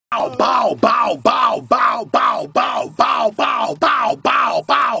bow, bow, bow, bow, bow, bow, bow, bow, bow, bow,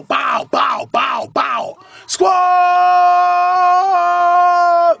 bow, bow, bow, bow, bow.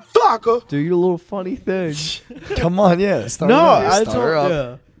 Squad Flocka. Do your little funny thing. Come on, yeah. Start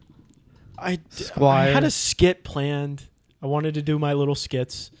I Squire. had a skit planned. I wanted to do my little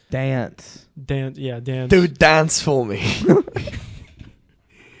skits. Dance. Dance. Dude, dance for me.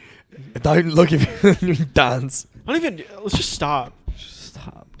 Don't look at me. Dance. I don't even. Let's just stop.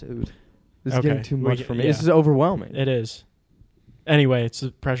 Stop, dude. This is Okay, getting too much for me. yeah. This is overwhelming. It is. Anyway, it's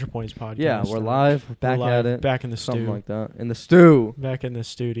the Pressure Points podcast. Yeah, we're live. We're back at it. Back in the Something stew. like that. In the stew. Back in the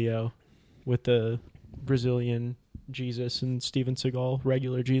studio with the Brazilian Jesus and Steven Seagal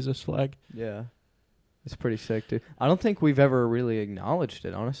regular Jesus flag. Yeah. It's pretty sick, dude. I don't think we've ever really acknowledged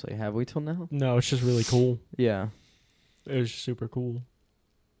it, honestly. Have we till now? No, it's just really cool. Yeah. It was super cool.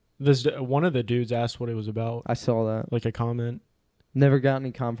 One of the dudes asked what it was about. I saw that. Like a comment. Never got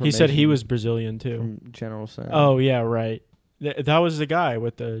any confirmation. He said he was Brazilian too. From General Sam. Oh, yeah, right. That was the guy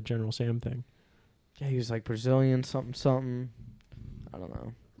with the General Sam thing. Yeah, he was like Brazilian something. I don't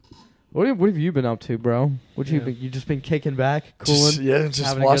know. What have you been up to, bro? You just been kicking back, cooling? Just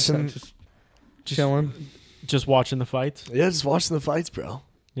having watching. just chilling? Just watching the fights? Yeah, just watching the fights, bro.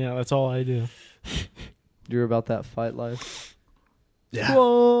 Yeah, that's all I do. You're about that fight life? Yeah.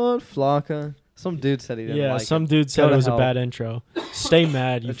 What? Flocka? Some dude said he didn't like some it. dude said Go it was to a hell. bad intro. Stay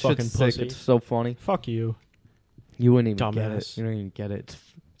mad, you That fucking shit's sick. pussy. It's so funny. Fuck you. You wouldn't even get Dumbass. it. You don't even get it. It's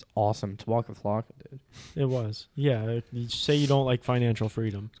awesome. It's walking Flocka, dude. It was. Yeah, you say you don't like financial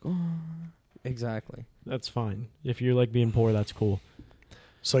freedom. Exactly. That's fine. If you like being poor, that's cool.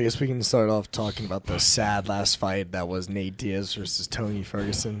 So I guess we can start off talking about the sad last fight that was Nate Diaz versus Tony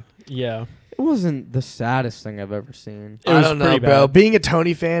Ferguson. Yeah. It wasn't the saddest thing I've ever seen. It I was don't know, pretty bro. bad. Being a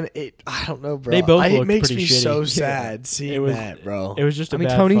Tony fan, I don't know, bro. They both It looked makes pretty me shitty. so Yeah. sad seeing that, bro. It was just a I mean,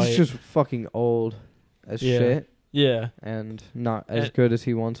 bad Tony's fight. just fucking old as Yeah. shit Yeah. and not as And- good as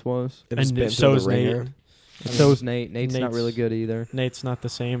he once was. And it's and been so through is the ringer. Nate. And so is Nate. Nate's not Nate's- really good either. Nate's not the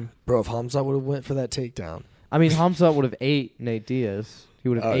same. Bro, if Hamza would have went for that takedown. I mean, Hamza would have ate Nate Diaz. He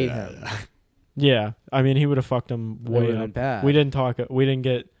would have ate him. Yeah. Yeah. I mean, he would have fucked him It way would've been up. bad. We didn't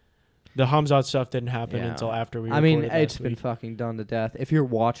get... The Hamzat stuff didn't happen Yeah. until after we I mean, recorded it's last been week. fucking done to death. If you're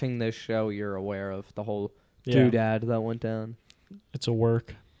watching this show, you're aware of the whole Yeah. doodad that went down. It's a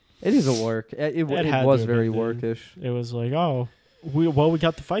work. It is a work. It had was to have very been, dude. workish. It was like, oh, we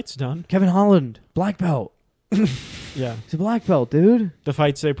got the fights done. Kevin Holland, black belt. Yeah. He's a black belt, dude. The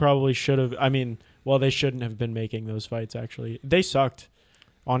fights they probably should have... I mean, well, they shouldn't have been making those fights, actually. They sucked.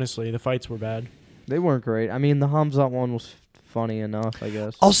 Honestly, the fights were bad. They weren't great. I mean, the Hamzat one was funny enough, I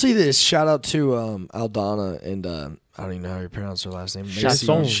guess. I'll say this. Shout out to Aldana and I don't even know how you pronounce her last name.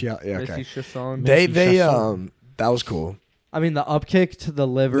 Chasson. Yeah, okay. Macy Chasson. They Chasson. that was cool. I mean, the upkick to the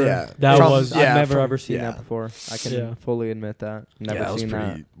liver. Yeah. That From- was- I've never from- ever seen yeah. that before. I can Yeah. fully admit that. Never Yeah, that was seen pretty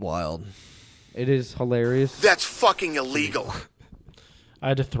that. wild. It is hilarious. That's fucking illegal. I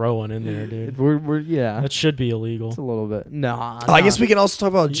had to throw one in there, dude. Yeah. That should be illegal. It's a little bit. Nah. I guess we can also talk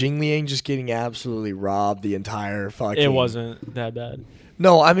about Jing Liang just getting absolutely robbed the entire fucking. It wasn't that bad.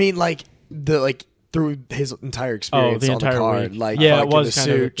 No, I mean through his entire experience the on the entire card, week. like Yeah, it fucking was the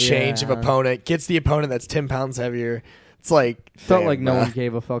kind of- suit, change of yeah. opponent, gets the opponent that's 10 pounds heavier. It's like Felt damn, like no bruh. one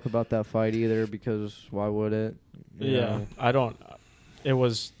gave a fuck about that fight either because why would it? You Yeah. know? I don't... It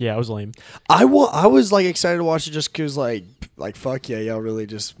was... Yeah, it was lame. I was like excited to watch it just because like fuck yeah, y'all really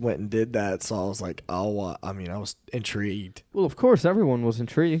just went and did that. So I was like, I was intrigued, Well, of course, everyone was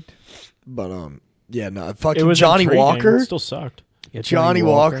intrigued. but yeah, no, It fucking was Johnny intriguing. Walker, It still sucked. Yeah, Johnny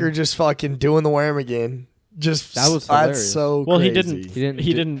Walker just fucking doing the worm again. Just That was that's hilarious. so Well, crazy.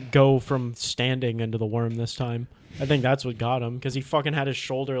 he didn't go from standing into the worm this time. I think that's what got him because he fucking had his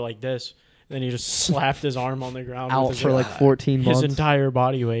shoulder like this, and then he just slapped his arm on the ground out with for like 14 months. his entire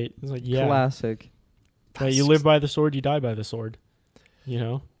body weight. It's like, yeah, Classic. Hey, you live by the sword, you die by the sword. You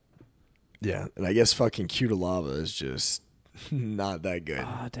know? Yeah, and I guess fucking Q to Lava is just not that good.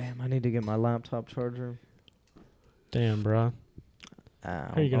 Ah, damn! I need to get my laptop charger. Damn, bro.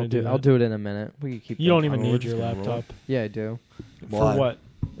 How are you gonna do that? I'll do it in a minute. We can keep. You don't going. even We're need just your gonna roll. laptop. Yeah, I do. Why? For what?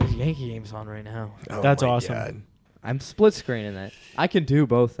 There's Yankee games on right now. Oh That's my awesome. God. I'm split screening it. I can do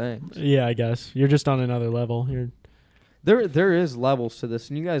both things. Yeah, I guess you're just on another level. There is levels to this,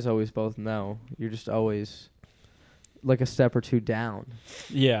 and you guys always both know. You're just always like a step or two down.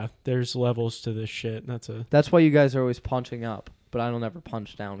 Yeah, there's levels to this shit. That's why you guys are always punching up, but I don't ever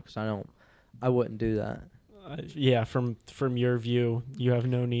punch down because I wouldn't do that. Yeah, from your view, you have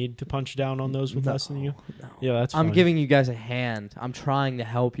no need to punch down on those with less than you. No. Yeah, that's. I'm fine. giving you guys a hand. I'm trying to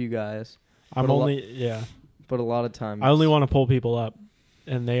help you guys. I'm but a lo- only. Yeah, But a lot of times, I only want to pull people up.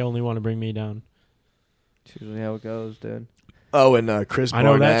 and they only want to bring me down. It's usually how it goes, dude. Oh, and Chris I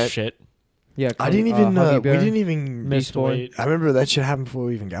Barnett. know that shit. Yeah, I didn't even. Huggy We Bear. didn't even. Missed weight. I remember that shit happened before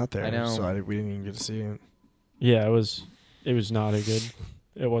we even got there. I know. So we didn't even get to see it. Yeah, it was not a good.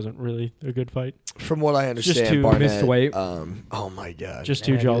 It wasn't really a good fight. From what I Just understand, two Barnett. missed weight. Oh my god. Just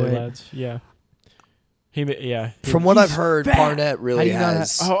two Yeah, jolly right. lads. Yeah. Yeah. From what I've He's heard, fat. Barnett How really do you not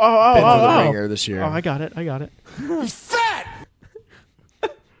has Oh, been for the oh. ringer this year. Oh, I got it. He's fat!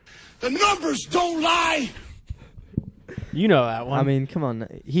 The numbers don't lie! You know that one. I mean, come on.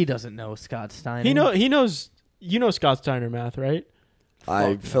 He doesn't know Scott Steiner. he knows. You know Scott Steiner math, right?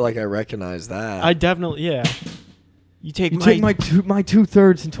 I feel like I recognize that. I definitely. Yeah. You take You take my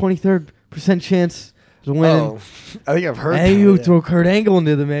 2/3 and 23% chance of winning. Oh, I think I've heard. And that, you yeah. throw Kurt Angle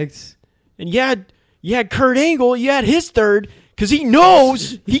into the mix. And you had Kurt Angle. You had his third because he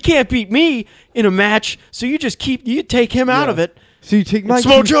knows he can't beat me in a match. So you just you take him out of it. So you take my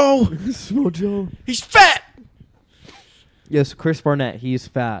Smojo. Smojo. He's fat. Yes, Chris Barnett. He's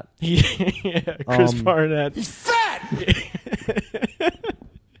fat. Yeah, Chris Barnett. He's fat!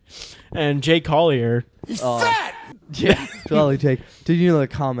 And Jay Collier. He's fat! Yeah, Jolly Jake. Did you know the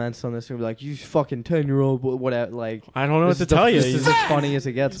comments on this? Would be like, "You fucking 10-year-old, whatever." Like, I don't know what to tell you. This is as funny as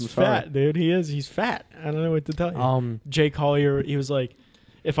it gets. I'm He's sorry. fat, dude. He is. He's fat. I don't know what to tell you. Jay Collier. He was like,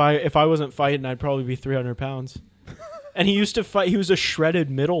 if I wasn't fighting, I'd probably be 300 pounds. And he used to fight. He was a shredded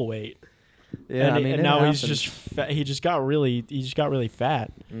middleweight. Yeah, and, I mean, and it now happens. he's just fat. He just got really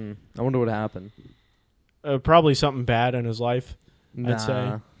fat. I wonder what happened. Probably something bad in his life. Nah, I'd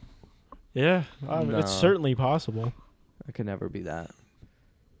say. Yeah, No. it's certainly possible. I could never be that.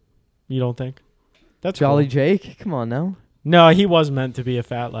 You don't think? That's Jolly cool. Jake. Come on now. No, he was meant to be a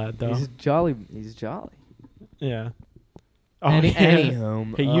fat lad, though. He's jolly. He's jolly. Yeah. Any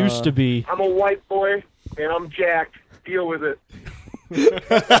home. He used to be. I'm a white boy, and I'm jacked. Deal with it.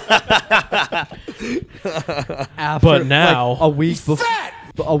 After, But now- like,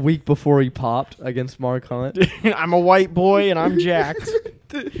 a week before he popped against Mark Hunt. I'm a white boy and I'm jacked.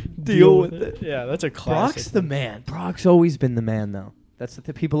 Deal with it. Yeah, that's a classic. Brock's the man. Brock's always been the man, though. That's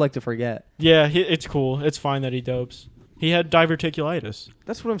the people like to forget. Yeah, it's cool. It's fine that he dopes. He had diverticulitis.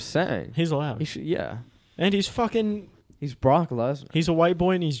 That's what I'm saying. He's allowed. He should, yeah. And he's fucking. He's Brock Lesnar. He's a white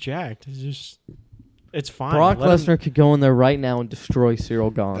boy and he's jacked. It's just. It's fine. Brock Let him- Lesnar could go in there right now and destroy Cyril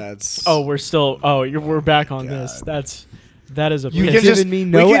Gahn. That's. Oh, we're still. Oh, we're back on God. this. That is a. You You've can given just me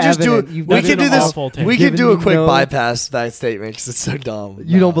no we can just do evidence. it. You've We given can do an this. awful take. We can Given do a me quick no- bypass that statement because it's so dumb.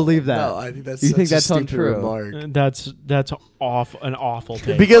 You don't believe that? No, I think that's. You such think a that's stupid untrue? Remark. That's an awful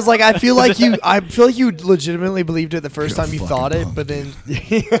take. Because like I feel like you legitimately believed it the first time you thought it, but then.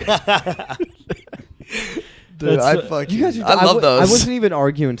 Dude, That's, I fucking. You guys are, I love those. I wasn't even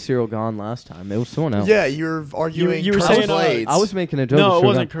arguing Cyril Gahn last time. It was someone else. Yeah, you're arguing. You were Curtis saying, Blades. I was making a joke. No, with it Cyril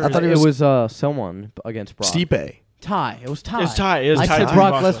wasn't Gahn. Curtis. I thought it was someone against Brock. Stipe. Ty. It was Ty. It's Ty. It was I Ty said Ty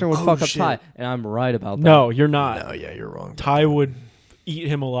Brock Boxer. Lesnar would Oh, fuck up shit. Ty, and I'm right about that. No, you're not. No, yeah, you're wrong. Ty would eat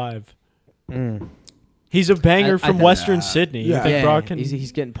him alive. Mm. He's a banger I from think- Western Sydney. You Yeah. think Yeah, Brock can?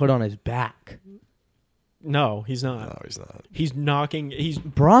 he's getting put on his back. No, he's not. No, he's not. He's knocking. He's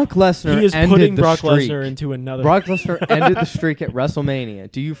Brock Lesnar he is ended putting the Brock streak. Lesnar into another. Brock Lesnar ended the streak at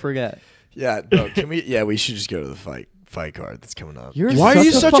WrestleMania. Do you forget? Yeah, no, can we? Yeah, we should just go to the fight card that's coming up. You're Why are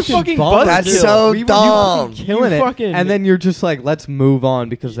you such a fucking bum. buzzkill? That's so You dumb. fucking killing You it, fucking- and then you're just like, let's move on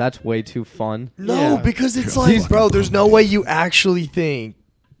because that's way too fun. No, Yeah. because it's like, bro, there's no way you actually think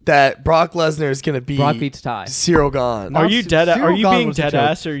that Brock Lesnar is gonna be Brock beats Ty. Cyril Gahn. Are you dead? Cyril Are you Gahn being was a dead joke.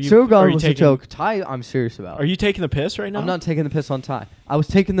 ass? Or you? Cyril Gahn are you was a taking, joke. Ty, I'm serious about. Are you taking the piss right now? I'm not taking the piss on Ty. I was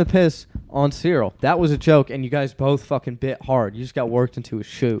taking the piss on Cyril. That was a joke, and you guys both fucking bit hard. You just got worked into a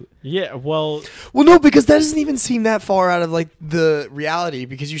shoot. Yeah. Well, Well, no, because that doesn't even seem that far out of like the reality.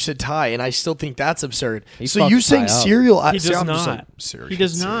 Because you said Ty, and I still think that's absurd. He So fucked you saying Ty up. Cyril? he does not. He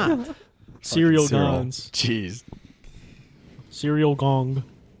does not. Serial guns. Jeez. Serial gong.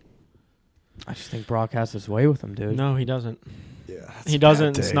 I just think Brock has his way with him, dude. No, he doesn't. Yeah, He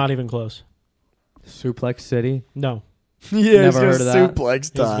doesn't. It's not even close. Suplex City. No. Yeah, Never heard of that. suplex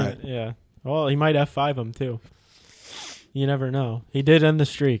He's Ty. gonna- yeah. Well, he might F5 him too. You never know. He did end the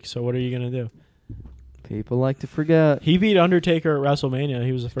streak, so what are you gonna do? People like to forget. He beat Undertaker at WrestleMania.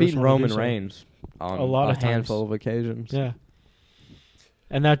 He was the first Beating one to Roman do so. Reigns on A lot of times. handful of occasions. Yeah.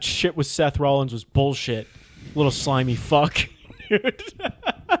 And that shit with Seth Rollins was bullshit. Little slimy fuck.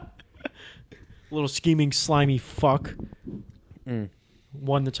 Little scheming slimy fuck. Mm.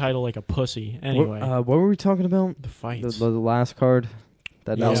 Won the title like a pussy. Anyway, What were we talking about? the fights. The last card.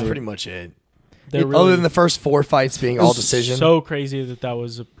 That was Yeah. pretty much it. They're Other than the first 4 fights being all decision. So crazy that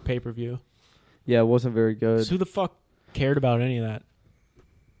was a pay-per-view. Yeah, it wasn't very good. So who the fuck cared about any of that?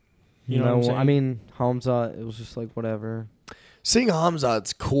 You know what I'm saying? I mean, Hamza, it was just like whatever. Seeing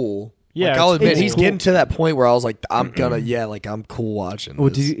Hamzat's cool. Yeah, like, I'll admit it's he's cool. getting to that point where I was like, I'm cool watching. Well,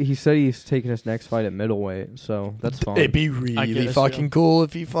 this. he said he's taking his next fight at middleweight, so that's fine. It'd be I really guess, fucking yeah. cool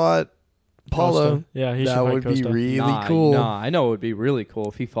if he fought Paulo. Costa. Yeah, he should That fight would be Costa. really cool. Nah, I know it would be really cool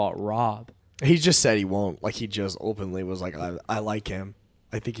if he fought Rob. He just said he won't. Like, he just openly was like, I like him.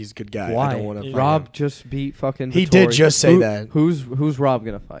 I think he's a good guy. Why? I don't want to. Rob just beat fucking. He Vettori. did just say that. Who's Rob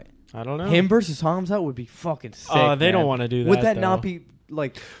gonna fight? I don't know. Him versus Hamza would be fucking sick. They don't man. want to do that. Would that though. not be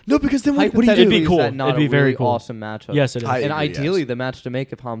like? No, because then what do you hypothetically, do? It'd be cool. Is that not It'd be a very really cool. awesome matchup? Yes, it is. I And agree, ideally, yes. the match to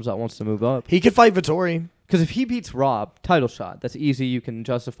make if Hamza wants to move up. He could fight Vettori. Because if he beats Rob, title shot. That's easy. You can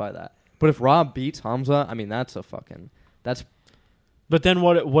justify that. But if Rob beats Hamza, I mean, that's that's. But then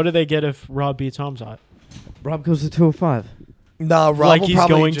what do they get if Rob beats Hamzat? Rob goes to 205. Nah, Rob Like will he's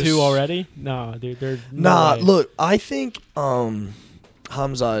probably going just, to already? Nah, dude. They're Nah, way. look, I think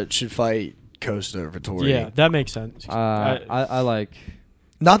Hamza should fight Costa or Vettori. Yeah, that makes sense. I like.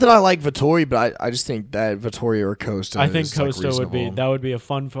 Not that I like Vettori, but I just think that Vettori or Costa. I think is, like, Costa would be reasonable. that would be a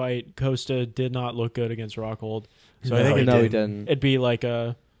fun fight. Costa did not look good against Rockhold, so I No, think he No, he didn't. didn't. it'd be like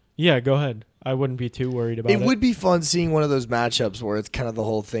a go ahead. I wouldn't be too worried about it. It would be fun seeing one of those matchups where it's kind of the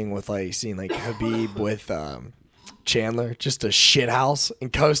whole thing with like seeing like Habib with Chandler, just a shit house,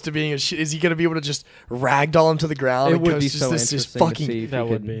 and Costa being a shit. Is he going to be able to just ragdoll him to the ground? It and would be Costa's so this interesting fucking to see. If That he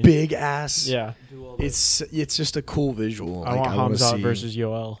would could- be. big ass. Yeah, It's just a cool visual. I want wanna Hamzat see- versus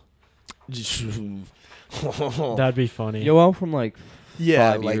Yoel. That'd be funny. Yoel from like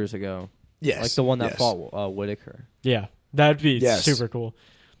Yeah, 5 like- years ago. yes, Like the one that yes. fought Whitaker. Yeah, that'd be Yes. super cool.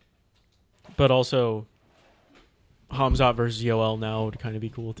 But also, Hamzat versus Yoel now would kind of be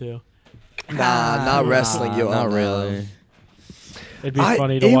cool too. Nah, not wrestling. Yoel, Not no. really. It'd be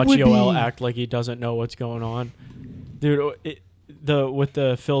funny to it watch would Yoel be- act like he doesn't know what's going on, dude. With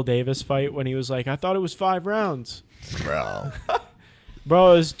the Phil Davis fight when he was like, "I thought it was 5 rounds." Bro. Bro,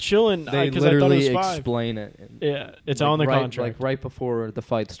 I was chilling They because I thought it literally was 5. explain it. Yeah, it's Like, on the right, contract. Like right before the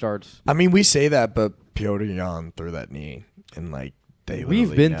fight starts. I mean, we say that, but Piotr Jan threw that knee, and like they. We've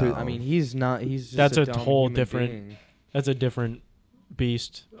literally been know. through. I mean, he's not. He's just That's a a dumb whole human different- being. That's a different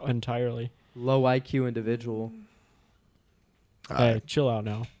beast entirely. Low IQ individual. Hey, chill out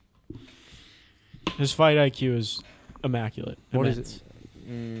now. His fight IQ is immaculate. What is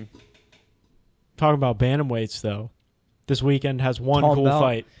Immense. it? Talking about bantamweights though, this weekend has one Talking cool about-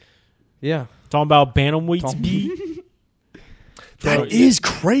 fight. Yeah. Talking about bantamweights, Talking- B. That Bro, is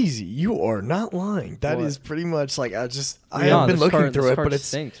crazy. You are not lying. That is What? pretty much like I Yeah, haven't been this looking card- through this it, card but it's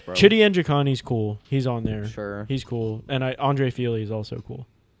stinks, bro. Chidi Njokuani's cool. He's on there. Sure. He's cool, and Andre Feely is also cool.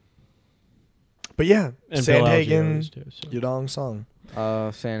 but yeah, And Bill Algeo Sandhagen, is too, so. Yudong Song.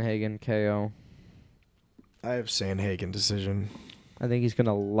 Sanhagen KO. I have Sandhagen decision. I think he's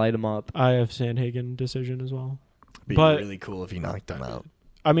gonna light him up. I have Sandhagen decision as well. Be But- really cool if he knocked him out.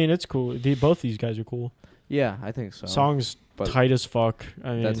 I mean, it's cool. Both these guys are cool. Yeah, I think so. Song's but tight as fuck.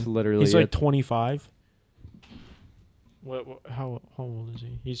 I mean, that's literally he's like it. 25. How old is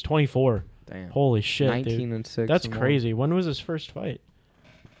he? He's 24. Damn. Holy shit, 19 dude. and 6. That's and one. crazy. When was his first fight?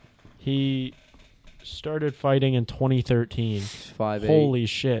 He started fighting in 2013. He's 5'8". Holy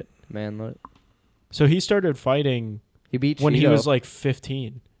shit. Manlet. So he started fighting He beat when Cheeto. he was like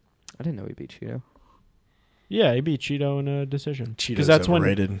 15. I didn't know he beat Cheeto. Yeah, he beat Cheeto in a decision. Cheeto's Because that's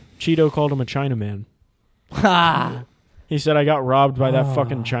overrated. when Cheeto called him a Chinaman. Ha! He said, I got robbed by that Oh.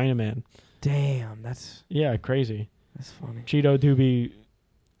 fucking Chinaman. Damn, that's Yeah, crazy. funny. Cheeto do be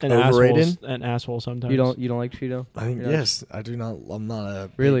Overrated? an asshole sometimes. You don't like Cheeto? I think You're not- yes, I do not. I'm not a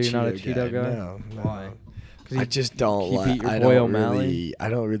big Really? You're not a Cheeto guy? No, no. Why? 'Cause I he- just don't he like. beat your I boy don't O'Malley? really. I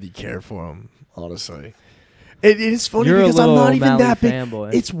don't really care for him, honestly. It is funny You're because a I'm little not even O'Malley that big.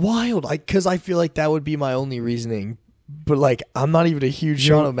 fanboy. It's wild, because I feel like that would be my only reasoning. But like, I'm not even a huge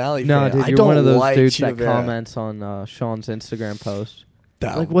Sean O'Malley no, fan. dude, I you're don't one of those like dudes Cheeto that Vera. comments on Sean's Instagram post.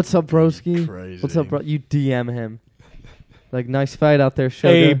 That Like, what's up, broski? crazy. What's up, bro? You DM him. Like, nice fight out there,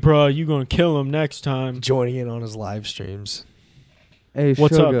 Sugar. Hey, bro, you gonna kill him next time. Joining in on his live streams. Hey,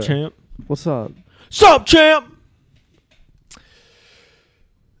 What's Sugar. up, champ? What's up? Sup, champ?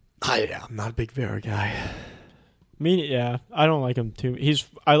 I'm not a big Vera guy. Yeah, I don't like him too.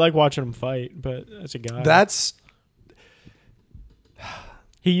 I like watching him fight, but as a guy,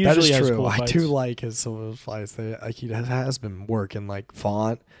 he That is usually has true. cool I fights. do like his some of his fights. He has been working like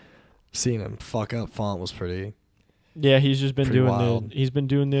Font. Seeing him fuck up Font was pretty. Yeah, he's just been Pretty doing wild. he's been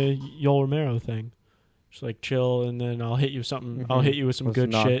doing the Yoel Romero thing. Just like chill, and then I'll hit you with something. I'll hit you with some Let's good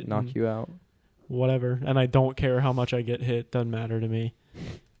knock, shit. Knock and you out. whatever. And I don't care how much I get hit. Doesn't matter to me.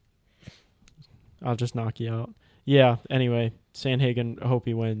 I'll just knock you out. Yeah. Anyway, Sandhagen, I hope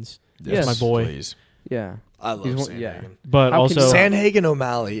he wins. Yes, my boy. Please. Yeah. I love He's Sandhagen. yeah. But How can also, Sandhagen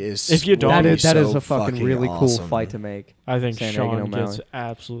O'Malley is If you don't- That is so a fucking really cool awesome. fight to make. I think Sandhagen Sean O'Malley. gets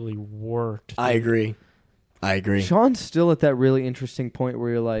absolutely worked. I agree. Sean's still at that really interesting point where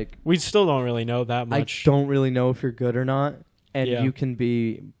you're like, We still don't really know that much. I don't really know if you're good or not, and Yeah. you can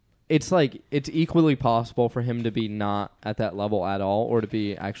be. It's like it's equally possible for him to be not at that level at all, or to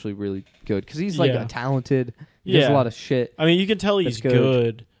be actually really good because he's like Yeah. a talented. He does a lot of shit. I mean, you can tell he's That's good.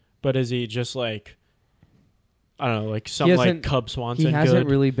 good, but is he just like, I don't know, like something like hasn't- Cub Swanson He hasn't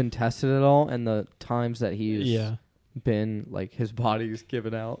good? really been tested at all, and the times that he's Yeah. been like his body's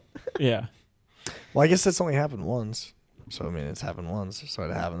given out. Yeah. Well, I guess that's only happened once. So, I mean, it's happened once. So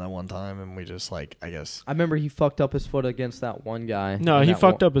it happened that one time, and we just, like, I guess. I remember he fucked up his foot against that one guy. No, and he that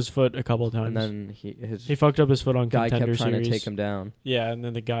fucked one- up his foot a couple of times. and then he He fucked up his foot on guy Contender kept trying Series. to take him down. Yeah, and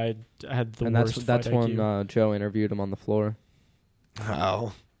then the guy had the And worst that's fight when IQ. Joe interviewed him on the floor.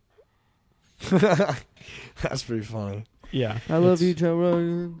 Oh. That's pretty funny. Yeah. I love it's- you, Joe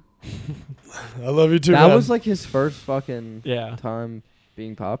Rogan. I love you too, That man. was like his first fucking Yeah. time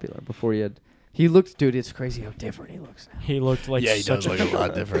being popular before he looked, dude, it's crazy how different he looks now. He looked like yeah, he such does look a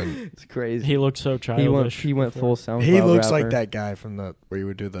lot different. It's crazy. He looked so childish. He went before. full SoundCloud He looks rapper. like that guy from the where you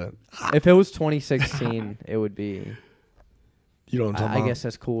would do the. If it was 2016, it would be. You know what I'm talking I about? guess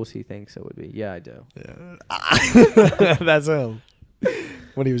as cool as he thinks it would be. Yeah, I do. Yeah. That's him.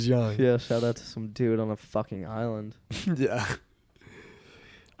 When he was young. Yeah, shout out to some dude on a fucking island. Yeah.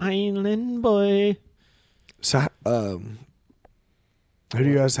 Island boy. So, who do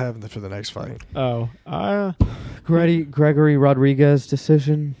you guys have for the next fight? Oh, Gregory Rodriguez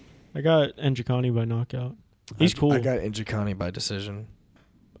decision. I got Njikani by knockout. He's cool. I got Njikani by decision.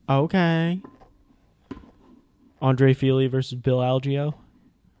 Okay. Andre Feely versus Bill Algeo.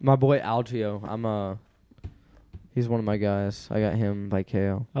 My boy Algeo. He's one of my guys. I got him by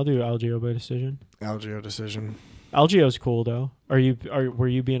KO. I'll do Algeo by decision. Algeo decision. Algeo's cool though. Were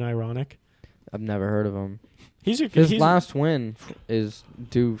you being ironic? I've never heard of him. His His last win is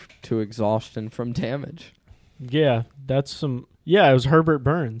due to exhaustion from damage. Yeah, that's some. Yeah, it was Herbert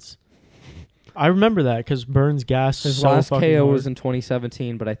Burns. I remember that because Burns gassed His so last fucking KO hard. was in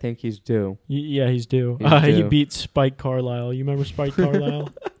 2017, but I think he's due. Yeah, he's due. He's He due. beat Spike Carlisle. You remember Spike Carlisle?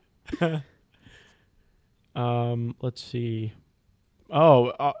 Let's see.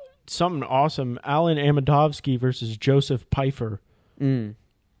 Oh, something awesome. Alan Amidovsky versus Joseph Pfeiffer.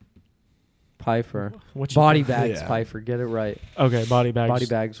 Pfeiffer. What you Body think? bags, Yeah. Pfeiffer. Get it right. Okay, body bags. Body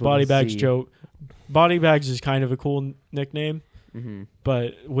bags with Body a bags. Z. Joe. Body bags is kind of a cool nickname, Mm-hmm.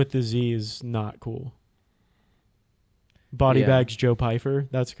 but with the Z is not cool. Body Yeah. bags. Joe Pfeiffer.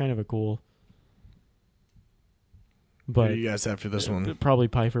 That's kind of a cool. Who But do you guys have for this one? probably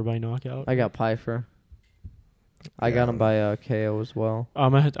Pfeiffer by knockout. I got Pfeiffer. I got him by KO as well.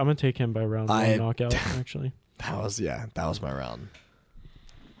 I'm gonna take him by round I- one knockout. Actually, That was my round.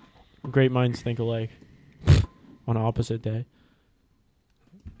 great minds think alike on opposite day.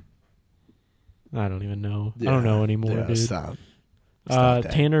 I don't even know. I don't know anymore, Yeah, dude. Stop. Stop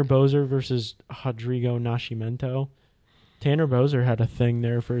that. Tanner Bozer versus Rodrigo Nascimento. Tanner Bozer had a thing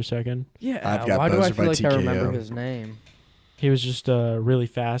there for a second. Yeah. I've got Why do I Bowser by feel like I remember TKO. his name? He was just a really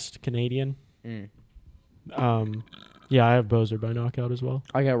fast Canadian. Mm. Yeah, I have Bozer by knockout as well.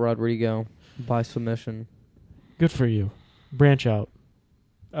 I got Rodrigo by submission. Good for you. Branch out.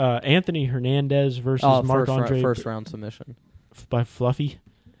 Anthony Hernandez versus Mark Andre first round submission. by Fluffy.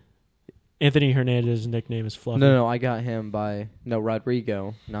 Anthony Hernandez's nickname is Fluffy. No, I got him by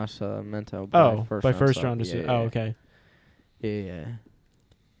Rodrigo Nascimento. Oh, first by round first sub. round. Yeah, Oh, okay. Yeah.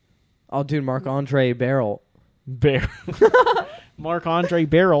 Oh, dude, Mark Andre Barrel. Mark Andre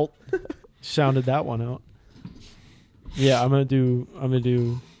Barrel sounded that one out. Yeah, I'm gonna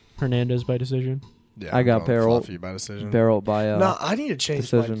do Hernandez by decision. Yeah, I I'm got going Barrel. Fluffy by decision. Barrel by No, I need to change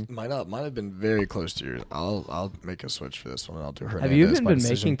decision. mine up. Mine have been very close to yours. I'll make a switch for this one, and I'll do Hernandez Have you even by been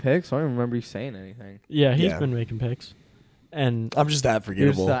decision. making picks? I don't even remember you saying anything. Yeah, he's Yeah. been making picks. And I'm just that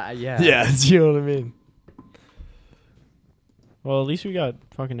forgettable. Yeah. Yeah, you know what I mean. well, at least we got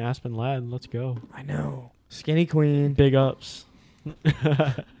fucking Aspen LADD. Let's go. I know. Skinny Queen. Big ups.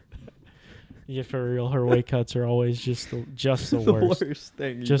 Yeah, for real. Her weight cuts are always just the worst.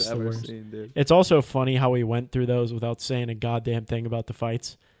 thing you've Just the ever worst. seen, dude. It's also funny how we went through those without saying a goddamn thing about the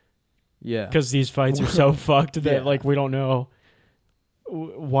fights. Yeah. Because these fights are so fucked that Yeah. like we don't know.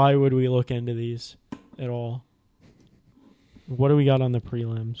 Why would we look into these at all? What do we got on the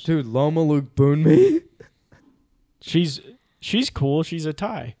prelims? Dude, Loma Luke Boon me. She's cool. She's a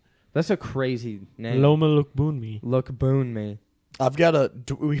Thai. That's a crazy name. Loma Look Boon Me. Look Boon me. I've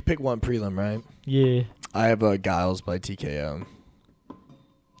got we pick one prelim, right? Yeah. I have Giles by TKO.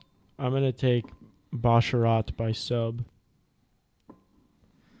 I'm gonna take Basharat by sub.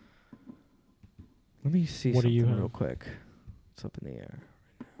 Let me see What do you something have? real quick. It's up in the air.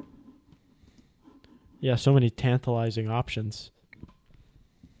 Yeah, so many tantalizing options.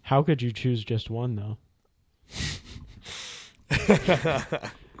 How could you choose just one though?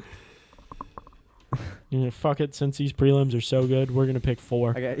 Fuck it. Since these prelims are so good, we're gonna pick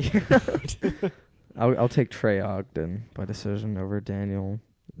 4. I got you. I'll take Trey Ogden by decision over Daniel.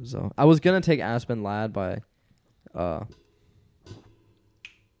 So I was gonna take Aspen Ladd by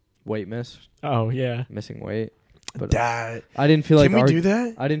weight miss, Oh yeah. missing weight. But That I didn't feel like can we do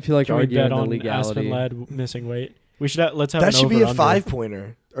that? I didn't feel like Can we arguing bet the on legality. Aspen Ladd missing weight? We should let's have That an should be a over-under.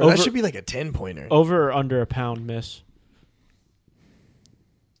 5-pointer, or Over- that should be like a 10-pointer. Over or under a pound miss.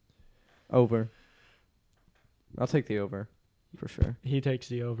 Over. I'll take the over for sure. He takes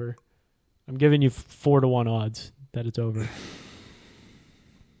the over. I'm giving you 4-1 odds that it's over.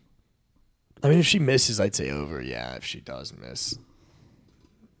 I mean, if she misses, I'd say over. Yeah, if she does miss.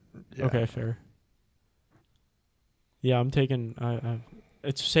 Yeah. Okay, fair. Yeah, I'm taking.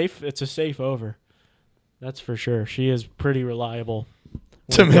 It's safe. It's a safe over. That's for sure. She is pretty reliable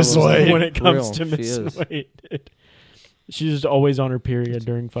To miss weight. when it comes For to real, she missing is. weight. She's always on her period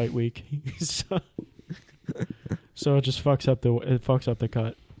during fight week, so it just fucks up the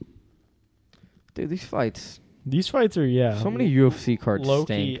cut. Dude, these fights. These fights are So many UFC cards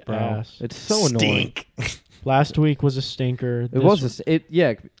low-key stink, bro. ass. It's so annoying. Last week was a stinker. It was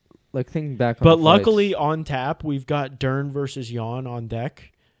like thinking back on But the luckily fights. on tap, we've got Dern versus Jan on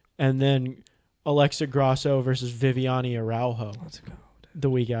deck. And then Alexa Grasso versus Viviane Araujo Let's go. the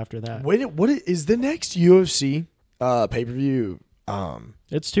week after that. What is the next UFC pay-per-view?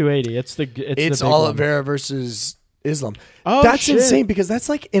 It's 280. It's the big one. Oliveira versus Islam. Oh, That's shit. insane because that's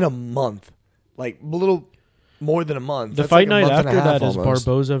like in a month. Like a little more than a month. The That's fight like a night month and after a half that is almost.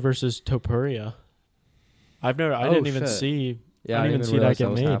 Barboza versus Topuria. I didn't even shit. see. Yeah, I didn't even see that realize get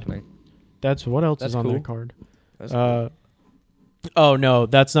was made. happening. That's what else That's is on cool. that card. That's cool. Oh no,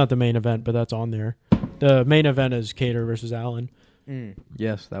 that's not the main event, but that's on there. The main event is Cater versus Allen.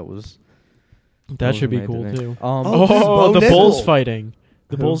 Yes, that was. That should be made cool today. too. Oh, Oh, Bo the Nickel. Bulls fighting.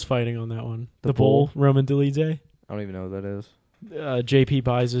 The Who? Bulls fighting on that one. The The Bull, Roman Delize. I don't even know what that is. JP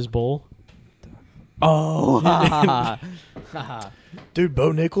buys his Bull. Oh, Dude,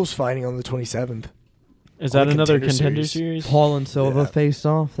 Bo Nickel's fighting on the 27th. Is On that the another Contender contender Series. series? Paul and Silva Yeah. faced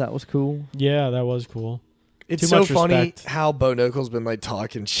off. That was cool. Yeah, that was cool. It's Too so much funny respect. how Bo Nickel's been like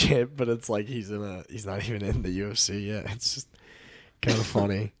talking shit, but it's like he's not even in the UFC yet. It's just kind of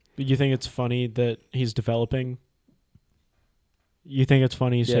funny. You think it's funny that he's developing? You think it's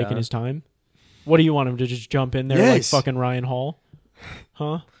funny he's Yeah. taking his time? What do you want him to just jump in there like Yes. fucking Ryan Hall?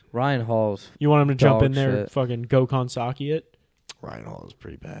 Huh? Ryan Hall's. You want him to jump Dog in there, shit. fucking Gokhan Saki it? Ryan Hall is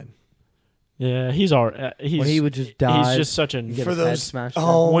pretty bad. Yeah, he's all right. When he would just die. He's just such and get a For his head those- smashed.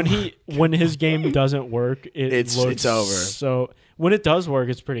 oh, in. when his game doesn't work, It's looks over. So when it does work,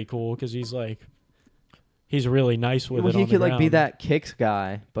 it's pretty cool because he's really nice with Well, it. he on could the like be ground. that kicks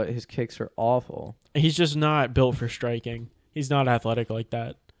guy, but his kicks are awful. He's just not built for striking. He's not athletic like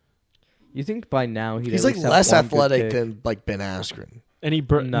that. You think by now He's like less athletic than like Ben Askren. And he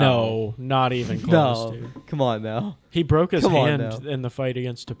No. no, not even close, No, dude. come on now. He broke his Come on hand now. in the fight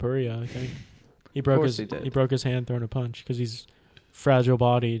against Topuria, I think. He broke course his he did. he broke his hand throwing a punch because he's fragile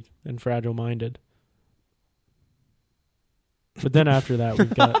bodied and fragile minded. But then after that,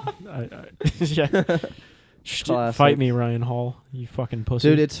 we've got yeah. Classic. Fight me, Ryan Hall. You fucking pussy.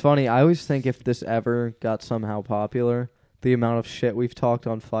 Dude, it's funny. I always think if this ever got somehow popular, the amount of shit we've talked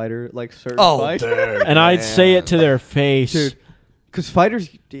on Fighter, like certain fights. dude. and I'd say it to their face. Dude, because fighters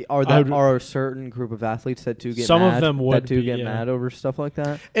are I would- are a certain group of athletes that do get Some of mad, them would that do be, get yeah. mad over stuff like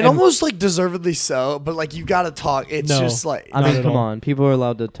that. And almost like deservedly so, but like you got to talk. It's No. just like I Not mean, at come all. on, people are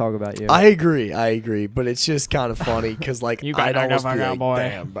allowed to talk about you. I agree, but it's just kind of funny because like You got I'd almost that be like, boy.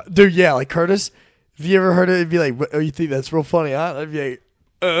 damn, but, dude, yeah, like Curtis. Have you ever heard it? It'd be like, oh, you think that's real funny? Huh? I'd be like,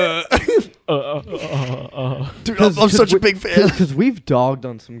 dude, I'm such a big fan. Because we've dogged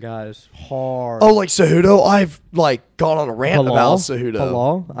on some guys hard. Oh, like Cejudo? I've like gone on a rant Bilal? about Cejudo.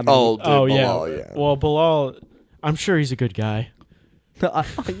 Bilal? I mean, Oh, dude, Oh Bilal, yeah. yeah. Well, Bilal, I'm sure he's a good guy.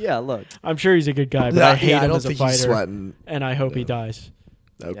 yeah, look. I'm sure he's a good guy, but I hate I him don't as a think he's fighter, sweating. and I hope he dies.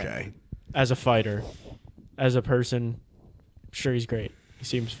 Okay. As a fighter, as a person, sure he's great. He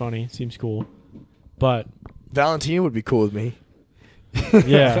seems funny, seems cool, but Valentina would be cool with me.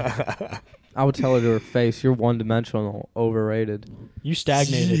 yeah, I would tell her to her face, you're one-dimensional, overrated. you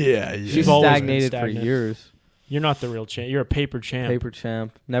stagnated. Yeah, She's You've always been stagnated for stagnant. years. You're not the real champ. You're a paper champ. Paper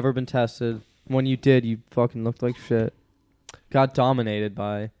champ. Never been tested. When you did, you fucking looked like shit. Got dominated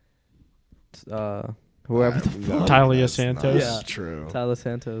by whoever the fuck. Talia Santos. That's true. Tyler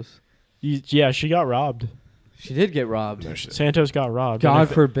Santos. Yeah, she got robbed. She did get robbed. No shit. Santos got robbed. God And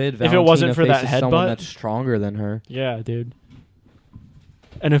forbid if Valentina it wasn't for that faces someone headbutt- that's stronger than her. Yeah, dude.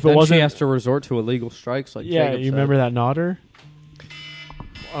 And if Then it wasn't, she has to resort to illegal strikes like yeah, Jacob you said. remember that nodder?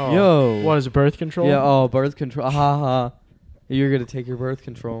 Oh. Yo. What is it, birth control? Yeah, oh, birth control. Ha ha. You're going to take your birth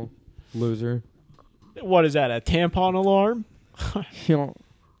control, loser. What is that, a tampon alarm? You know,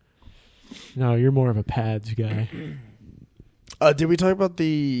 No, you're more of a pads guy. Did we talk about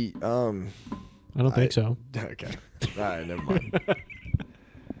the I don't think so. Okay. All right, never mind.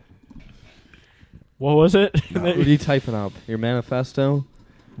 What was it? No. what are you typing up? Your manifesto?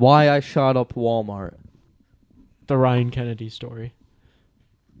 Why I shot up Walmart. The Ryan Kennedy story.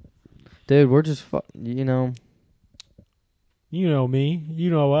 Dude, we're just you know. You know me. You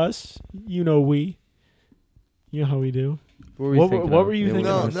know us. You know we. You know how we do. What were you thinking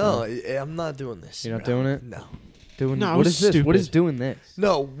No, about? no, I'm not doing this. You're not No. doing it? No. Doing No, what it's is this? What is stupid. doing this?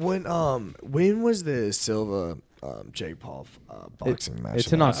 No, when was the Silva Jake Paul boxing match?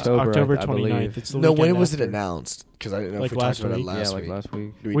 It's in announced? October. October I 29th. believe. It's the No, when weekend was it after. announced? Because I didn't know Like if we talked last about it week? last yeah, week. like last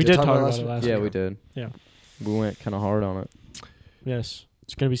week. We did talk about last it week? last Yeah, week. we did. Yeah. We went kind of hard on it. Yes.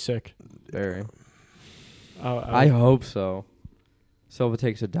 It's going to be sick. Very. Oh, I hope so. Silva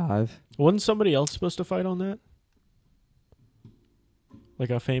takes a dive. Wasn't somebody else supposed to fight on that? Like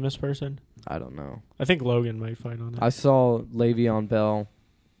a famous person? I don't know. I think Logan might fight on it. I saw Le'Veon Bell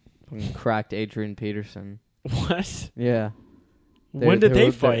fucking cracked Adrian Peterson. What? Yeah. When did they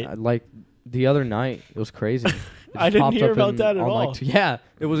were- fight? Like the other night. It was crazy. It I just didn't popped hear up about that at on, all. Like, yeah,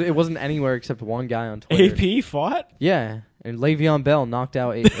 it wasn't anywhere except one guy on Twitter. AP fought? Yeah, and Le'Veon Bell knocked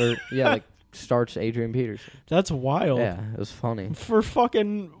out starched Adrian Peterson. That's wild. Yeah, it was funny For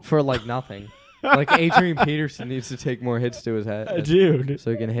fucking... for like nothing. Like Adrian Peterson needs to take more hits to his head, dude.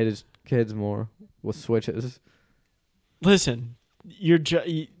 so he can hit his kids more with switches. Listen, you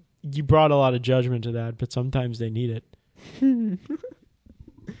brought a lot of judgment to that, but sometimes they need it.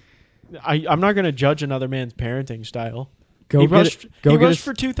 I'm not going to judge another man's parenting style. He rushed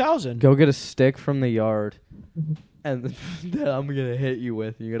for 2,000. Go get a stick from the yard, and then I'm gonna hit you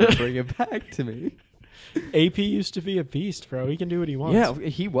with. You're gonna bring it back to me. AP used to be a beast, bro. He can do what he wants. Yeah,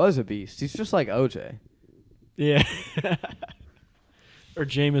 he was a beast. He's just like OJ. Yeah. Or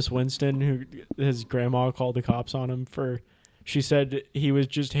Jameis Winston, who his grandma called the cops on him for. She said he was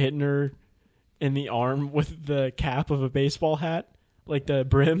just hitting her in the arm with the cap of a baseball hat, like the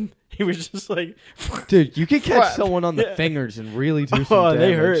brim. He was just like, Dude, you can catch Crap. someone on the Yeah. fingers and really do some oh, damage.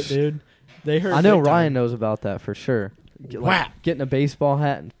 they hurt, dude. They hurt. I know big time. Ryan knows about that for sure. Whap. Getting a baseball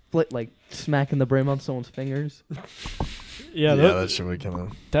hat and smacking the brim on someone's fingers. Yeah, that shit would kind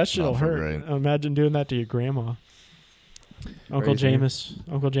of. that shit'll not feel hurt. great. Imagine doing that to your grandma. Uncle Crazy.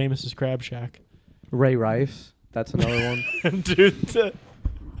 Jameis's Crab Shack. Ray Rice, that's another one. Dude,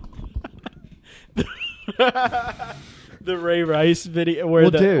 the Ray Rice video where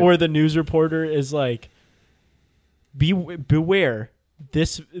the news reporter is like, beware,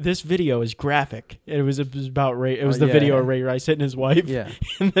 this video is graphic. It was about Ray. It was the video of Ray Rice hitting his wife. Yeah.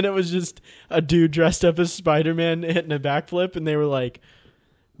 And then it was just a dude dressed up as Spider-Man hitting a backflip, and they were like,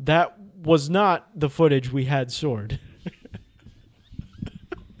 that was not the footage we had stored.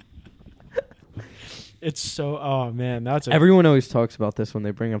 It's so, oh man, Everyone always talks about this when they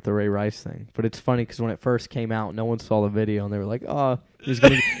bring up the Ray Rice thing, but it's funny because when it first came out, no one saw the video and they were like, "Oh, he's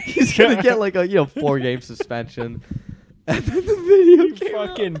gonna get like a 4-game suspension." And then the video came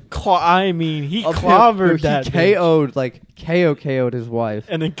fucking out. he clobbered that. He bitch. KO'd his wife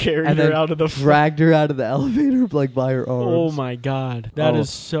And then carried and her then out of the dragged her out of the elevator like by her arms. Oh my god, that is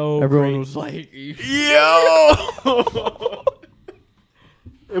so. Everyone great. was like, "Yo!"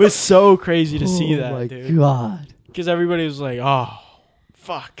 It was so crazy to see that, oh my dude. god! Because everybody was like, "Oh,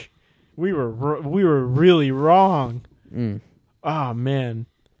 fuck, we were really wrong." Oh man,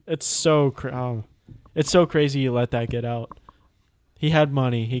 it's so it's so crazy you let that get out. He had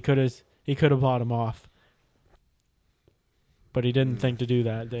money. He could have bought him off, but he didn't think to do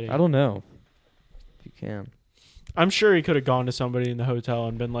that, did he? I don't know. You can. I'm sure he could have gone to somebody in the hotel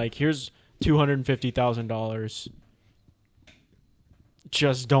and been like, "Here's $250,000.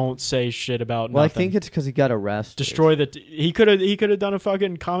 Just don't say shit about Well, nothing." I think it's because he got arrested. Destroy he could have done a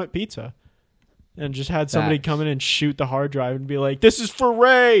fucking Comet Pizza, and just had somebody Facts. come in and shoot the hard drive and be like, "This is for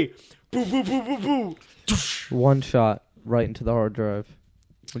Ray." Boo boo boo boo boo. One shot right into the hard drive.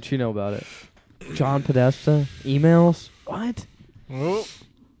 What you know about it? John Podesta emails. What? Oh.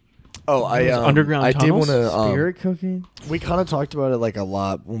 Oh, underground I did tunnels? want to. Spirit cooking. We kind of talked about it like a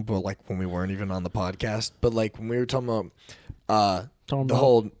lot, but like when we weren't even on the podcast. But like when we were talking about the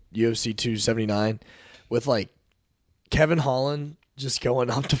whole UFC 279 with like Kevin Holland just going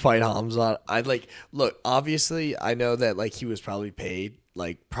up to fight Hamzat. I'd like look. Obviously, I know that like he was probably paid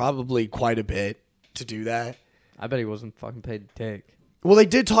like probably quite a bit to do that. I bet he wasn't fucking paid to take. Well, they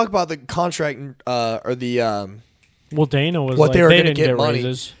did talk about the contract or the Well, Dana was what like, they were they gonna didn't get money.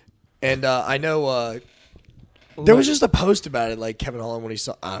 raises. And I know there was just a post about it, like Kevin Holland when he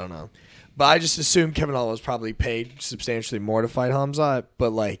saw. I don't know, but I just assumed Kevin Holland was probably paid substantially more to fight Hamzat.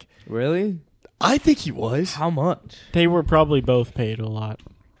 But like, Really? I think he was. How much? They were probably both paid a lot.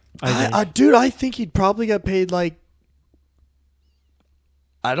 Dude, I think he'd probably got paid like.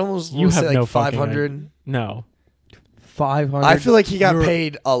 I'd almost You say have like no fucking 500. No. 500. I feel like he got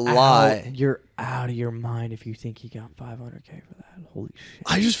paid a lot. You're out of your mind if you think he got 500K for that. Holy shit.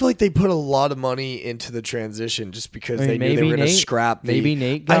 I just feel like they put a lot of money into the transition just because I mean, they knew they were going to Nate- scrap. Maybe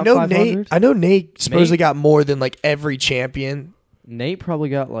Nate got I know 500? I know Nate supposedly Nate- got more than like every champion. Nate probably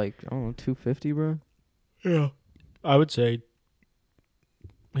got like, I don't know, 250, bro. Yeah. I would say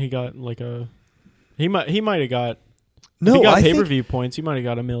he got like a. He might have got. No, if he got I pay think per view points. He might have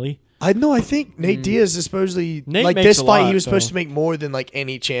got a milli. I think Nate Diaz is supposedly Nate like makes this a fight. lot, He was supposed though. to make more than like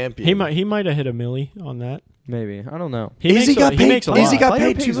any champion. He might have hit a milli on that. Maybe. I don't know. He Is makes he a, got he paid- makes a is he lot. got Fighter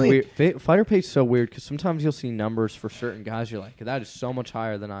paid pay's 2 million? weird. Fighter pay's so weird because sometimes you'll see numbers for certain guys. You're like, that is so much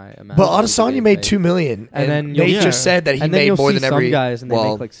higher than I imagined. But he was Adesanya getting made paid. $2 million, And then you'll- Nate Yeah. just said that he and then made you'll more see than some every guys, and they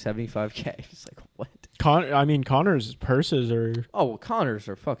well, make like 75K. It's like, what? Connor's purses are Oh, well, Connors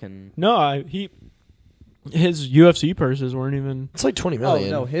are fucking. no. His UFC purses weren't even it's like 20 Oh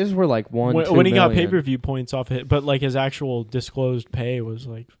million. no, his were like when he got pay per view points off it, but like his actual disclosed pay was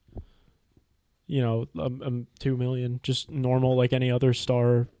like, 2 million, just normal like any other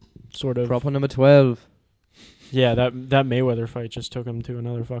star, sort of. Prop number 12. Yeah, that Mayweather fight just took him to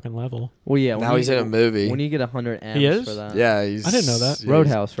another fucking level. Well, yeah. Now he's in a movie. When you get 100 M's He is? for that. Yeah, I didn't know that.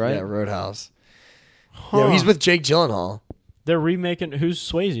 Roadhouse, right? Yeah, Roadhouse. Huh. Yeah, he's with Jake Gyllenhaal. They're remaking who's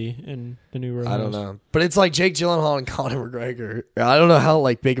Swayze in the new Roadhouse? I don't know, but it's like Jake Gyllenhaal and Conor McGregor. I don't know how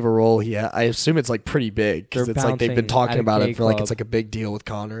like big of a role he had. I assume it's like pretty big because They're it's like they've been bouncing talking at a about gay it for like club. it's like a big deal with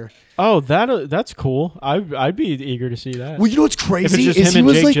Conor. Oh, that's cool. I'd be eager to see that. Well, you know what's if crazy it's just is him he and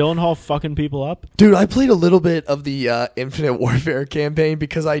was Jake like, Gyllenhaal fucking people up. dude, I played a little bit of the Infinite Warfare campaign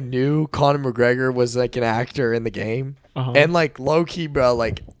because I knew Conor McGregor was like an actor in the game, Uh-huh. and like low key, bro.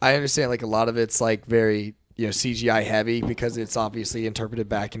 Like I understand like a lot of it's like very CGI heavy because it's obviously interpreted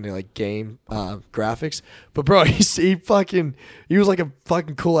back into like game graphics. But bro, he was like a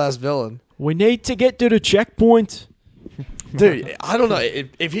fucking cool ass villain. We need to get to the checkpoint. Dude, I don't know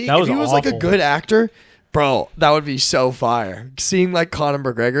if he That was was like a awful. good actor, bro. That would be so fire. Seeing like Conor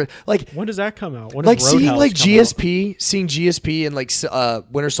McGregor, like When does that come out? When like does seeing Roadhouse like come out? seeing GSP and like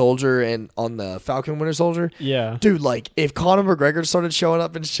Winter Soldier and on the Falcon Winter Soldier. Yeah. Dude, like if Conor McGregor started showing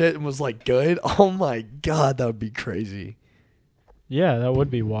up and shit and was like good, oh my god, that would be crazy. Yeah, that would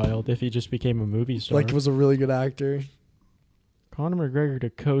be wild if he just became a movie star. Like was a really good actor. Conor McGregor to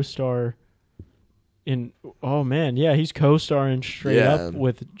co-star in. Oh man, yeah, he's co-starring straight Yeah. up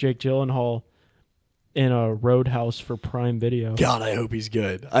with Jake Gyllenhaal in a Roadhouse for Prime Video. God, I hope he's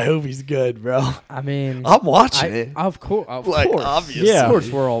good. I hope he's good, bro. I mean, I'm watching it. Of course. Of Like, course. obviously. Yeah, Of course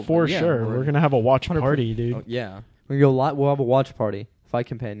we're all. for yeah, sure. We're gonna have a watch party, dude. Oh, yeah. We'll have a watch party. Fight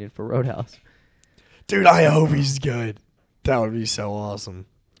companion for Roadhouse. Dude, I hope he's good. That would be so awesome.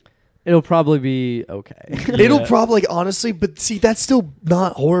 It'll probably be okay. It'll probably, like, honestly, but see, that's still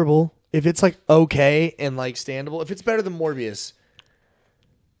not horrible. If it's like okay and like standable, if it's better than Morbius.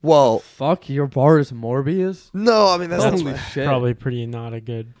 Well, Fuck, your bar is Morbius? no, I mean that's Holy not shit. Probably pretty not a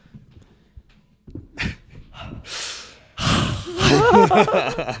good.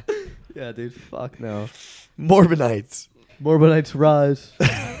 Yeah, dude. Fuck no. Morbinites. Morbinites rise.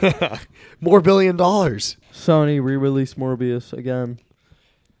 More $1 billion. Sony re-released Morbius again.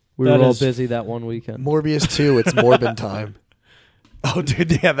 We That were all is- busy that one weekend. Morbius 2, it's Morbin time. Oh,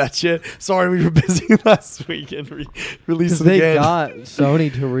 dude, yeah, that shit. Sorry, we were busy last week and released Because it they again. got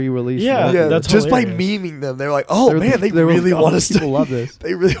Sony to re-release. Yeah, Morbius. yeah, that's just by hilarious. memeing them, they're like, "Oh man, they were really like, want "Oh, us to." people love this.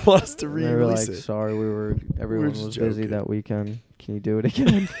 They really want us to And they were re-release like, it. sorry, everyone just was busy joking. that weekend. Can you do it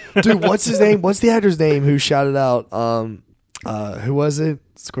again? Dude, what's his name? What's the actor's name who shouted out? Who was it?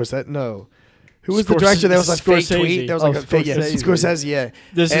 Of course, that no. Who was the director? There was a fake Scorsese. tweet. There was like a fake Scorsese. Yeah.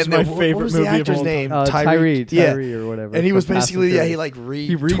 This is And my then favorite what was movie the actor's of all name? time. Tyree or whatever. And he was from Fast and basically Furious. he like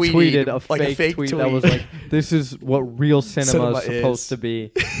He retweeted a like fake tweet that was like, "This is what real cinema is supposed is. to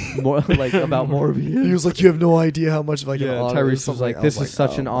be." More like about Morbius. He was like, "You have no idea how much like an Yeah, honor." Tyrese was like, "This is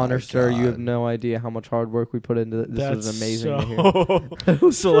such an oh honor, my sir. You have God." no idea how much hard work we put into this. This is amazing to hear."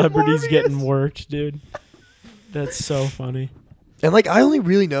 So celebrities Morbius. getting worked, dude. That's so funny. And like I only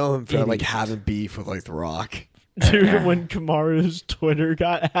really know him for like Idiot. having beef with like The Rock. Dude, when Kamaru's Twitter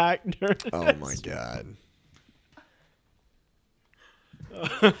got hacked. Oh my God.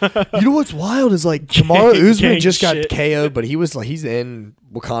 You know what's wild is like Kamaru Gang Usman just got shit. KO'd, but he's in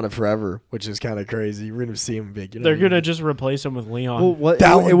Wakanda forever, which is kind of crazy. We're gonna see him big. You know They're what I mean? gonna just replace him with Leon. Well, what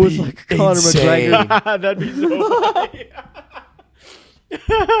That it would was be like Conor insane. McGregor. That'd be so funny.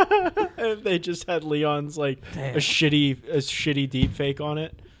 If they just had Leon's like a shitty deep fake on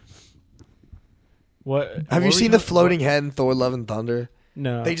it. What Have what you were seen we the talking- floating head in Thor: Love and Thunder?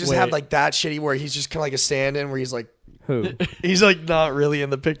 No, They just wait. have like that shitty where he's just kind of like a stand-in where he's like Who? he's like not really in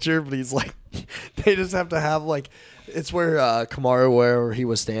the picture, but he's like they just have to have like it's where Kamaru where he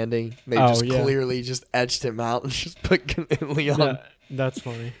was standing. They just yeah. clearly just etched him out and just put Leon. That's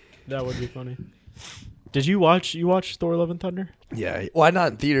funny. That would be funny. Did you watch Thor: Love and Thunder? Yeah, why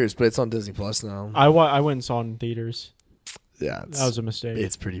not in theaters? But it's on Disney Plus now. I went and saw it in theaters. Yeah, That was a mistake.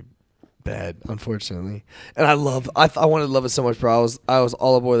 it's pretty bad, unfortunately. And I wanted to love it so much, bro. I was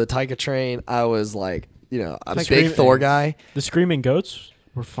all aboard the Taika train. I was like, I'm a big Scream- Thor guy. The screaming goats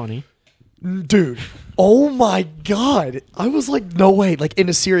were funny. Dude, oh my God. I was like, no way. Like in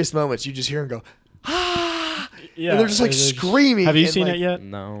the serious moments, you just hear him go, ah. Yeah, And they're just like screaming. Have you and, seen like, it yet?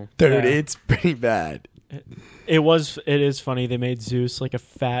 No. Dude, Yeah. it's pretty bad. It is funny. They made Zeus like a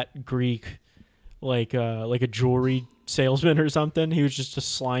fat Greek, like a jewelry salesman or something. He was just a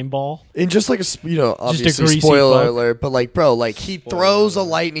slime ball. And just like obviously greasy spoiler fuck. alert, but like, bro, like he throws a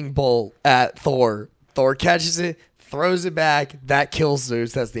lightning bolt at Thor. Thor catches it, throws it back. That kills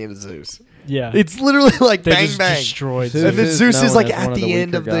Zeus. That's the end of Zeus. Yeah, It's literally like they bang just bang. destroyed Zeus And then is Zeus is known like as one at of the the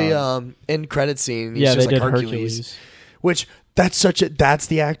end weaker of the gods. end credit scene. He's Yeah, just they like did Hercules. Which that's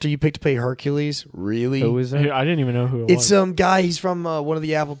the actor you picked to play Hercules? Really? Who is it? I didn't even know who it It's was. some guy. He's from one of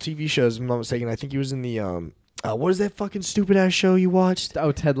the Apple TV shows. If I'm not mistaken. I think he was in the what is that fucking stupid ass show you watched?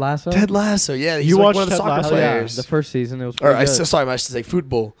 Oh, Ted Lasso. Ted Lasso. Yeah, he's You like watched one of the Ted soccer Lasso? Oh, yeah. players. The first season it was. Or Pretty good. sorry, I should say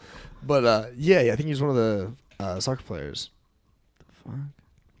football. But yeah, I think he was one of the soccer players. Fuck.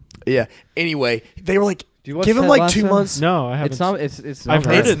 Yeah. Anyway, they were like, Do you watch give him Ted like Lasso? 2 months. No, I haven't. It's not. It's. I've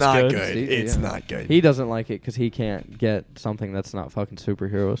not heard It's it's not good. good. It's not good. He doesn't like it because he can't get something that's not fucking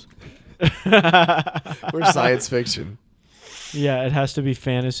superheroes. We're science fiction. Yeah, it has to be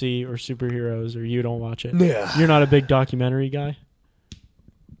fantasy or superheroes, or you don't watch it. Yeah. You're not a big documentary guy.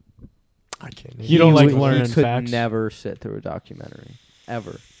 I can't. You don't like He learning could facts? never sit through a documentary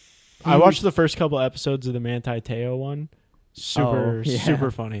ever. I watched the first couple episodes of the Manti Te'o one. Super, Oh, yeah.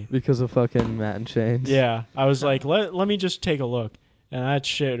 super funny. Because of fucking Matt and Chains. Yeah, I was like, let me just take a look, and that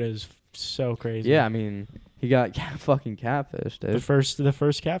shit is so crazy. Yeah, I mean, he got fucking catfish, dude. the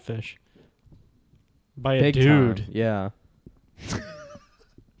first catfish by a Big dude. time. Yeah.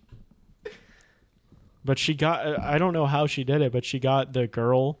 But she got, I don't know how she did it, but she got the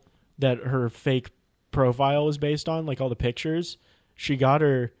girl that her fake profile was based on, like all the pictures. She got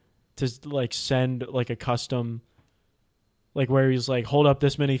her to like send like a custom, like where he's like, hold up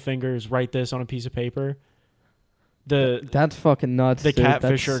this many fingers, write this on a piece of paper. That's fucking nuts. The dude. That's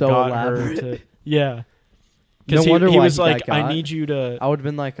catfisher so got elaborate. her to, yeah. No Because wonder he why was he like, got I got. need you to, I would have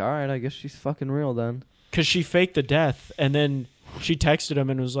been like, all right, I guess she's fucking real then. because she faked the death, and then she texted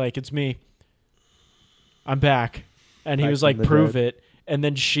him and was like, it's me. I'm back. And he Back was from like, the prove dead. it. And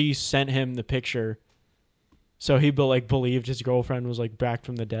then she sent him the picture. So he believed his girlfriend was like back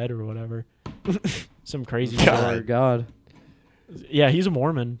from the dead or whatever. Some crazy shit. God. Our God. Yeah, he's a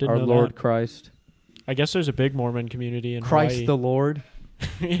Mormon. Didn't Our know Lord that. Christ. I guess there's a big Mormon community in Christ Hawaii. the Lord.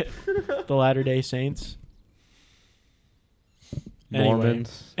 The Latter-day Saints.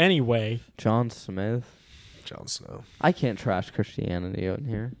 Mormons. Anyway, John Smith. Jon Snow. I can't trash Christianity out in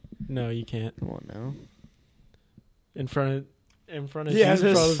here. no, you can't. Come on now. In front of Yeah, in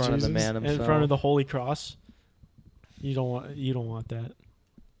Jesus, front In of front of the Jesus. man in himself. front of the Holy Cross. You don't want that.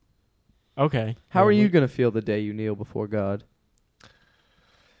 Okay. How are Well, you going to feel the day you kneel before God?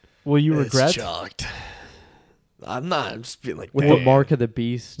 Will you regret? It's shocked. I'm not. I'm just being like, With damn. the mark of the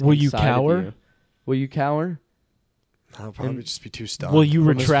beast. Will you inside of cower? you? Will you cower? I'll probably And- just be too stunned. Will you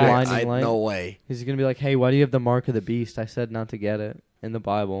From his retract? blinding light? No way. He's going to be like, hey, why do you have the mark of the beast? I said not to get it in the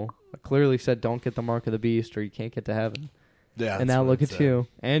Bible. I clearly said don't get the mark of the beast or you can't get to heaven. Yeah. And now look at you.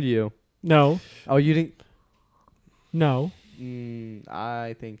 And you. No, Oh, you didn't. no,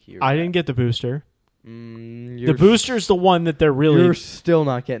 I think you. I didn't get the booster. The The booster's the one that they're really. You're still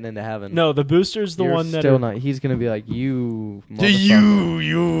not getting into heaven. No, the booster's the You're one that. still not. He's gonna be like you.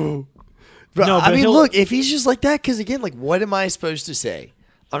 You. Bro, No, I but mean, he'll- look, if he's just like that, because again, like, what am I supposed to say?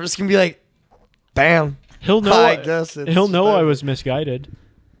 I'm just gonna be like, bam. He'll know. I guess it's he'll know I better. was misguided.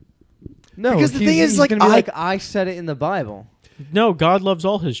 No, Because the thing is, he's like, gonna be I- like I said it in the Bible. No, God loves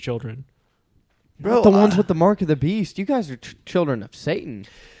all His children. Bro, The ones with the mark of the beast. You guys are children of Satan.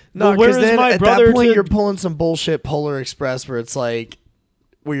 No, Well, where because is then my at brother that point to- you're pulling some bullshit Polar Express where it's like,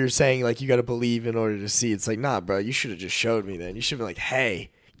 where you're saying like you got to believe in order to see. It's like, nah, bro, you should have just showed me then. You should have been like, hey,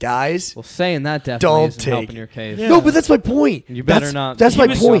 guys. Well, saying that definitely Don't isn't take- helping your case. Yeah. No, but that's my point. You better That's- not. That's you my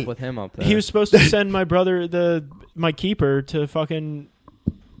mess point. up with him up there. He was supposed to send my brother my keeper to fucking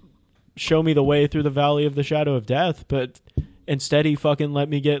show me the way through the valley of the shadow of death, but instead he fucking let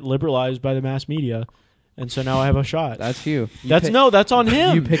me get liberalized by the mass media, and so now I have a shot. That's you. That's on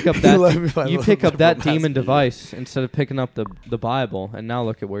him. You pick up Let me that. find You a pick up that liberal demon mass device instead of picking up the Bible, and now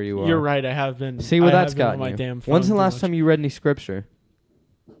look at where you are. You're right. I have been. See what I that's have been on gotten my you. damn phone When's the too last much. time you read any scripture?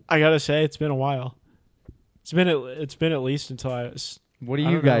 I gotta say, it's been a while. It's been at least until I was. What do I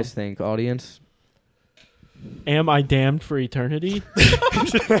you don't know. guys think, audience? Am I damned for eternity?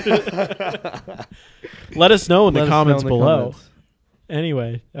 Let us know in Let the us know comments in the below. comments.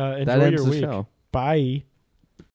 Anyway, That enjoy ends your the week. show. Bye.